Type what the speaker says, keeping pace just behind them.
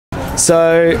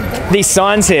So these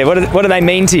signs here, what do they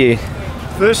mean to you?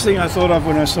 First thing I thought of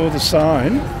when I saw the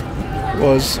sign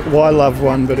was, why love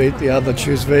one but eat the other,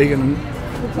 choose vegan.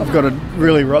 I've got a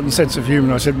really rotten sense of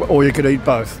humour. I said, or you could eat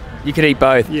both. You could eat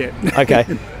both? Yeah. Okay.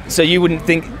 So you wouldn't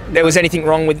think there was anything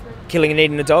wrong with killing and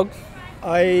eating a dog?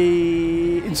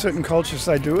 In certain cultures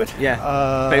they do it. Yeah.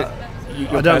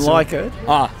 I don't like it.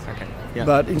 Ah, okay. Yeah.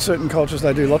 But in certain cultures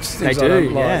they do lots of things They do, I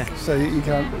don't like. yeah. So you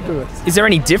can't do it. Is there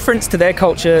any difference to their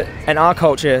culture and our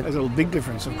culture? There's a big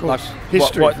difference, of course. Like,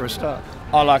 History what- for a start.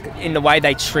 Oh, like in the way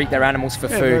they treat their animals for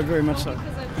Yeah, food? very, very much so.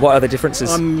 What are the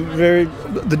differences?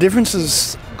 The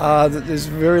differences are that there's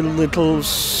very little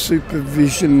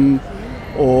supervision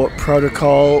or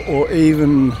protocol or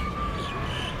even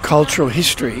cultural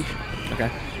history. Okay.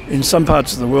 In some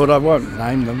parts of the world, I won't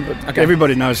name them, but Okay.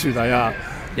 everybody knows who they are,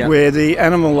 Yeah. where the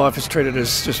animal life is treated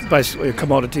as just basically a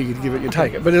commodity. You give it, you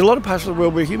take it. But in a lot of parts of the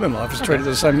world where human life is treated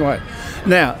the same way.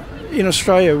 Now, in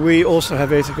Australia, we also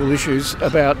have ethical issues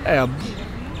about our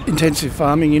intensive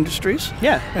farming industries,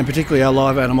 Yeah. and particularly our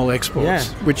live animal exports,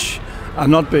 Yeah. which are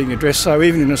not being addressed. So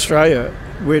even in Australia,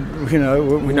 we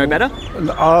know better?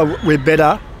 We're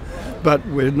better, but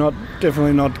we're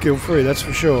definitely not guilt-free. That's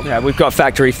for sure. Yeah, we've got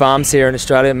factory farms here in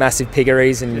Australia, massive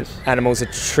piggeries, and Yes. animals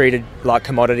are treated like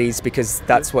commodities because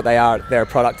that's what they are. They're a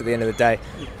product at the end of the day.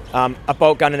 A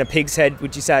bolt gun in a pig's head,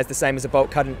 would you say is the same as a bolt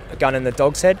gun in the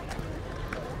dog's head?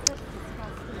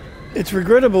 It's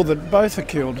regrettable that both are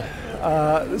killed.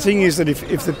 The thing is that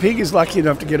if the pig is lucky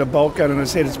enough to get a bolt gun in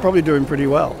its head, it's probably doing pretty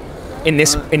well. In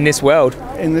this world?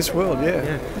 In this world, yeah.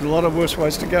 There's a lot of worse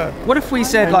ways to go. What if we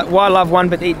said, like, why love one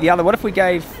but eat the other? What if we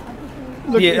gave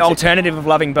Look, the it's alternative of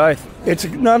loving both?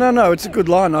 No, it's a good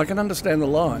line. I can understand the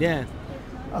line. Yeah.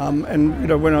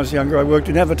 And when I was younger, I worked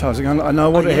in advertising. I know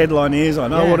what a headline is. I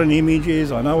know what an image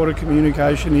is. I know what a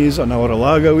communication is. I know what a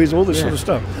logo is. All this sort of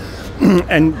stuff.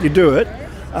 And you do it.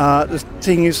 The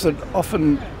thing is that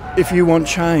often, if you want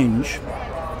change,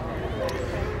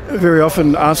 very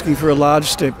often asking for a large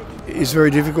step is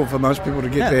very difficult for most people to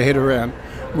get their head around.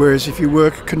 Whereas if you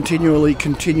work continually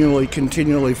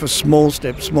for small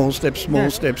steps,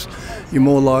 you're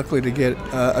more likely to get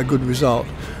a good result.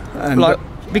 And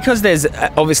because there's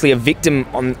obviously a victim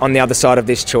on the other side of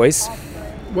this choice.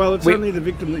 Well, it's only the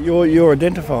victim that you're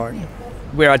identifying.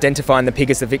 We're identifying the pig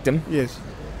as the victim. Yes.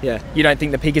 Yeah. You don't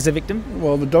think the pig is a victim?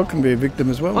 Well, the dog can be a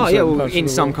victim as well. Oh, yeah, well, in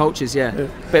some cultures, yeah.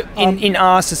 But in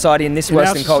our society, in this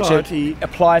Western culture,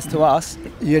 applies to us.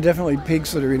 Yeah, definitely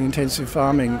pigs that are in intensive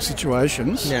farming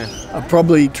situations Yeah. are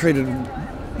probably treated,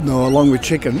 along with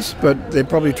chickens, but they're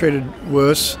probably treated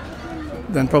worse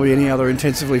than probably any other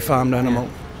intensively farmed animal.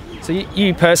 So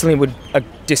you personally would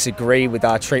disagree with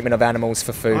our treatment of animals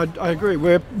for food? I agree.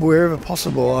 Wherever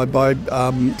possible, I buy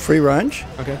free range.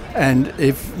 Okay. And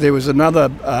if there was another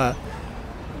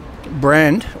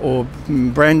brand or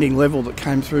branding level that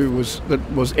came through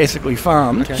that was ethically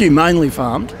farmed, humanely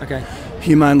farmed,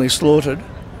 humanely slaughtered,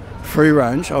 free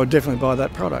range, I would definitely buy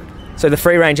that product. So the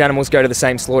free-range animals go to the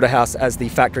same slaughterhouse as the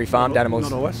factory-farmed animals?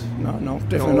 Not always. No,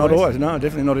 definitely not always. No,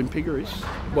 definitely not in piggeries.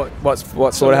 What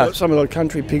slaughterhouse? Some of the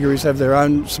country piggeries have their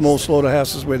own small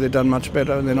slaughterhouses where they're done much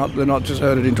better, and they're not just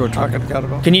herded into a truck and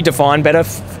carted off. Can you define better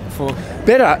for?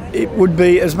 Better, it would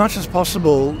be as much as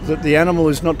possible that the animal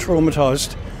is not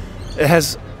traumatised. It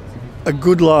has a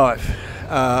good life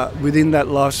within that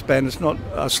lifespan. It's not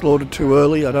slaughtered too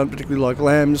early. I don't particularly like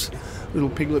lambs. Little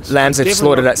piglets. Lambs are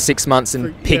slaughtered at 6 months,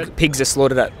 and pigs are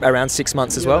slaughtered at around 6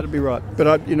 months as well. That'd be right.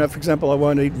 But for example, I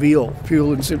won't eat veal,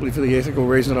 purely and simply for the ethical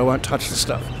reason that I won't touch the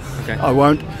stuff. Okay. I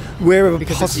won't, wherever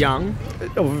because it's young.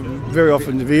 Very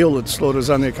often the veal that's slaughtered is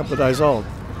only a couple of days old.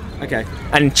 Okay.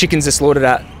 And chickens are slaughtered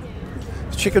at?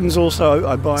 Chickens also,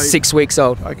 I buy 6 weeks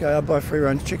old. Okay, I buy free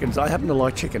range chickens. I happen to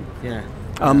like chicken. Yeah.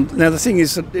 Now the thing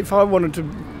is that if I wanted to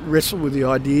wrestle with the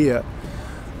idea.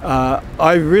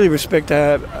 I really respect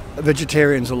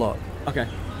vegetarians a lot. Okay.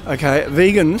 Okay,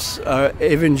 vegans are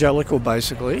evangelical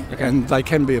basically, and they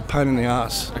can be a pain in the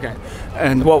ass. Okay.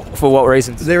 And for what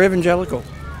reasons? They're evangelical.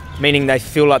 Meaning they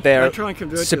feel like they're try and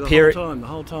convert superior. You the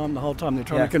whole time. They're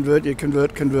trying to convert you,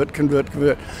 convert.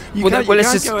 You can't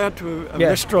go out to a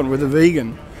restaurant with a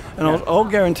vegan, and I'll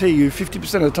guarantee you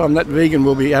 50% of the time that vegan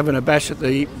will be having a bash at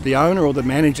the owner or the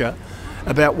manager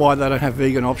about why they don't have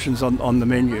vegan options on the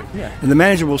menu. Yeah. And the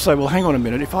manager will say, well, hang on a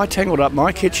minute, if I tangled up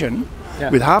my kitchen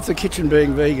with half the kitchen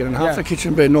being vegan and half the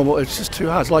kitchen being normal, it's just too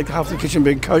hard. It's like half the kitchen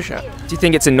being kosher. Do you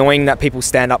think it's annoying that people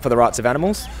stand up for the rights of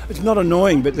animals? It's not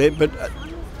annoying, but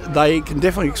they can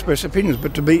definitely express opinions,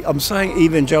 but I'm saying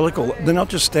evangelical, they're not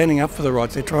just standing up for the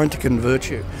rights, they're trying to convert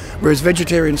you. Whereas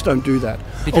vegetarians don't do that.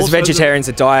 Because also, vegetarian's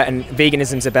a diet and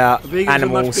veganism's about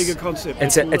animals. Is a much bigger concept.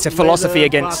 It's a philosophy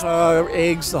against butter,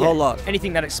 eggs, the whole lot.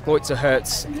 Anything that exploits or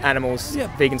hurts animals,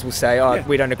 vegans will say,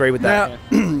 we don't agree with that.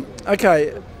 Now,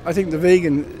 okay, I think the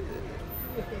vegan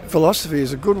philosophy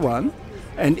is a good one.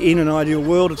 And in an ideal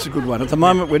world, it's a good one. At the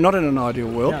moment, we're not in an ideal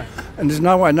world, and there's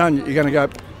no way known you're going to go,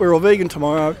 we're all vegan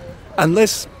tomorrow,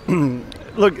 unless,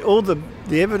 look, all the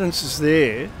evidence is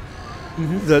there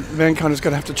that mankind is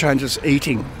going to have to change its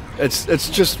eating. It's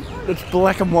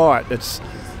black and white. It's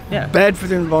bad for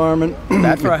the environment,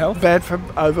 bad for our health, bad for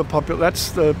overpopulation.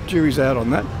 That's the jury's out on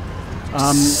that.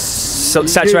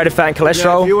 Saturated fat and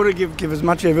cholesterol. If you want to give as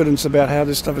much evidence about how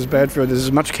this stuff is bad for you, there's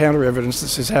as much counter evidence that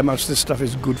says how much this stuff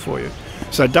is good for you.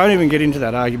 So don't even get into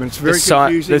that argument. It's very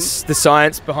confusing. The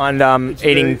science behind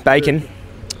eating bacon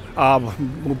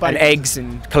and eggs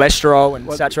and cholesterol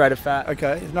and saturated fat.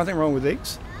 Okay, there's nothing wrong with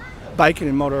eggs. Bacon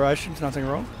in moderation, there's nothing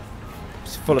wrong.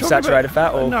 It's full of saturated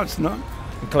fat, or no, it's not.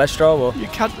 Cholesterol, or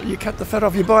you cut the fat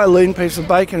off. You buy a lean piece of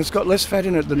bacon, it's got less fat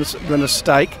in it than a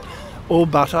steak, or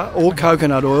butter, or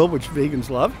coconut oil, which vegans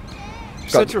love.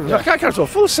 Coconut oil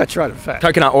full of saturated fat.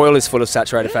 Coconut oil is full of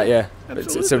saturated fat,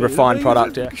 It's a refined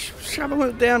product, Shoveling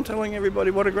it down, telling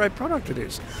everybody what a great product it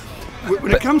is.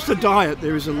 When it comes to diet,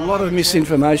 there is a lot of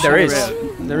misinformation.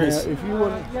 There is. If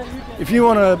you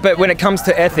want to. But when it comes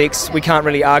to ethics, we can't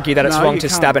really argue that it's wrong to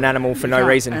stab an animal for no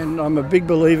reason. And I'm a big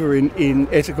believer in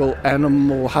ethical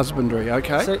animal husbandry.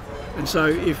 Okay. So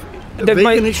if the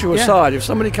vegan issue aside, if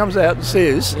somebody comes out and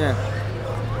says,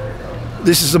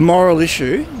 this is a moral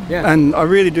issue, and I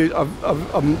really do.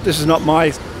 This is not my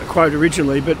quote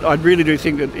originally, but I really do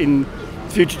think that in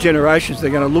future generations they're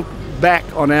going to look back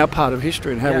on our part of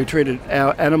history and how we treated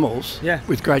our animals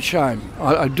with great shame.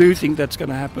 I do think that's going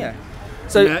to happen.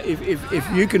 So now,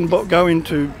 if you can go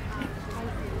into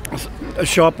a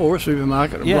shop or a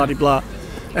supermarket, and blah,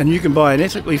 and you can buy an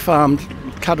ethically farmed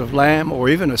cut of lamb or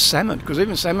even a salmon, because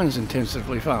even salmon is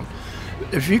intensively farmed.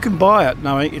 If you can buy it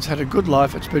knowing it's had a good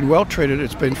life, it's been well treated,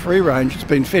 it's been free range, it's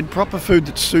been fed proper food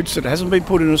that suits it, hasn't been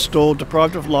put in a stall,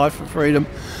 deprived of life and freedom,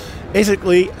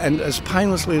 ethically and as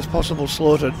painlessly as possible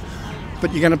slaughtered,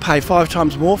 but you're going to pay 5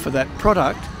 times more for that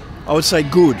product, I would say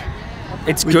good.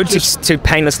 It's good to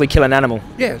painlessly kill an animal?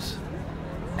 Yes.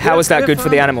 How is that good for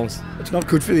the animals? It's not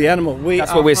good for the animal.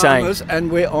 That's what we're saying.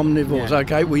 And we're omnivores,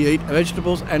 okay? We eat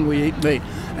vegetables and we eat meat.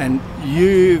 And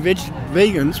you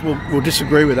vegans will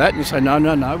disagree with that and say, no,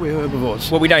 we're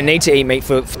herbivores. Well, we don't need to eat meat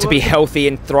to be healthy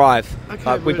and thrive.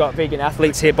 Okay, we've got vegan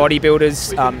athletes here,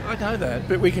 bodybuilders. I know that,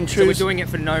 but we can choose. So we're doing it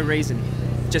for no reason,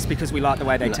 just because we like the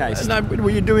way they taste. No, but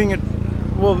you're doing it.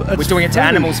 Well, we're doing it to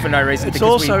animals for no reason. It's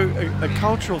also a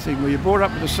cultural thing where you're brought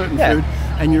up with a certain food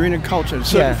and you're in a culture.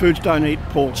 Certain foods don't eat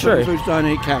pork, certain foods don't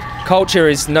eat cow. Culture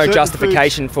is no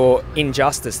justification for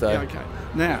injustice, though. Okay.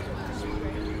 Now,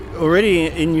 already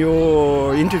in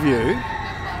your interview,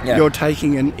 you're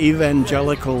taking an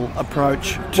evangelical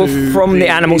approach to from the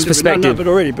animal's perspective. But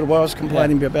what I was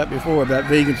complaining about before about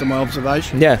vegans and my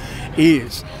observation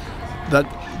is that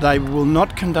they will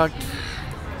not conduct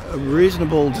a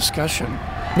reasonable discussion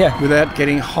without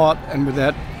getting hot and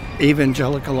without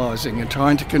evangelicalising and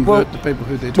trying to convert the people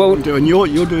who they're talking to, and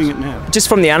you're doing it now. Just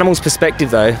from the animal's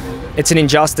perspective, though, it's an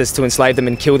injustice to enslave them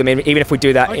and kill them, even if we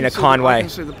do that in a kind way. I can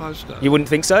see the poster. You wouldn't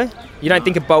think so? You don't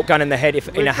think a bolt gun in the head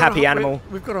in a happy animal?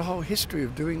 We've got a whole history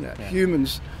of doing that.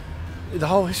 Humans, the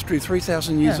whole history,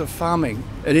 3,000 years of farming,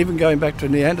 and even going back to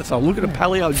Neanderthal. Look at a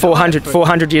paleo.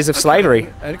 400 years of slavery.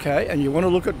 Okay, and you want to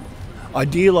look at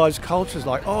idealised cultures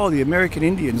like, the American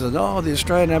Indians and the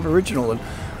Australian Aboriginal, and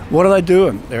what are they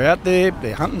doing? They're out there,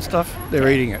 they're hunting stuff, they're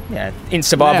eating it. Yeah, in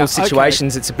survival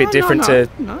situations, it's a bit different to...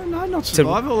 No, not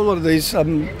survival. A lot of these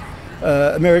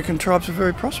American tribes are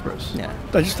very prosperous. Yeah.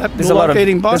 They just happen to like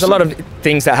eating bison. There's a lot of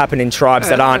things that happen in tribes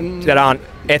that aren't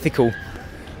ethical.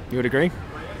 You would agree?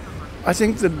 I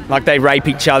think that... Like they rape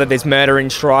each other, there's murder in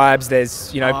tribes,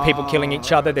 there's people killing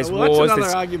each other, there's wars, that's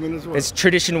another argument as well. There's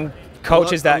traditional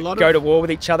cultures that go to war with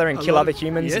each other and kill other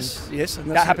humans. Yes.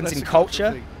 And that happens in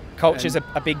culture. Culture's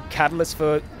a big catalyst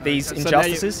for these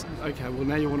injustices.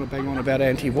 Now you want to bang on about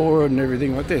anti-war and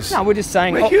everything like this. No, we're just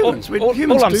saying... We're humans.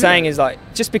 All I'm saying is, like,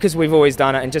 just because we've always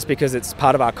done it and just because it's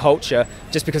part of our culture,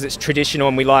 just because it's traditional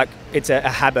and it's a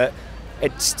habit,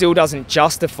 it still doesn't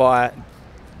justify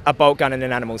a bolt gun in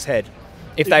an animal's head.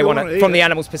 If they want to, from the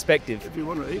animal's perspective. If you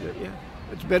want to eat it,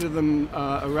 It's better than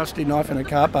a rusty knife in a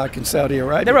car park in Saudi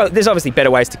Arabia. There's obviously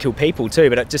better ways to kill people too,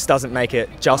 but it just doesn't make it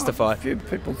justified. A few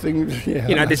people think, yeah.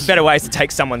 You know, there's better ways to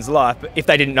take someone's life, but if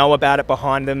they didn't know about it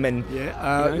behind them and...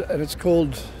 Yeah, and it's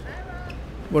called,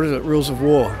 what is it, Rules of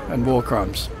War and War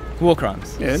Crimes. War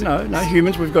crimes? Yeah, no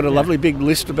humans. We've got a lovely big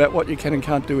list about what you can and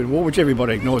can't do in war, which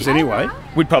everybody ignores anyway.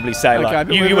 We'd probably say,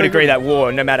 you would agree that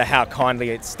war, no matter how kindly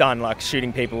it's done, like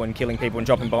shooting people and killing people and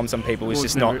dropping bombs on people, is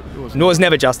just war's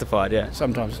never justified, yeah.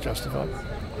 Sometimes it's justified.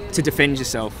 To defend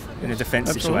yourself in a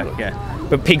defence situation, yeah.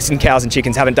 But pigs and cows and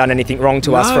chickens haven't done anything wrong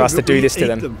to us for us to do this to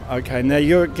them. Okay, now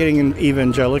you're getting an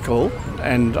evangelical,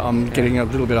 and I'm getting a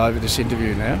little bit over this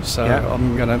interview now, so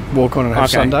I'm going to walk on and have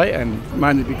Sunday, and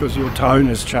mainly because your tone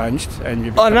has changed and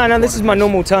you've... Oh no, this is my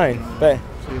normal tone. But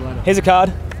see you later. Here's a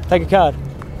card. Take a card.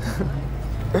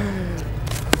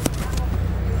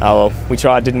 Oh well, we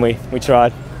tried, didn't we? We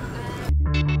tried.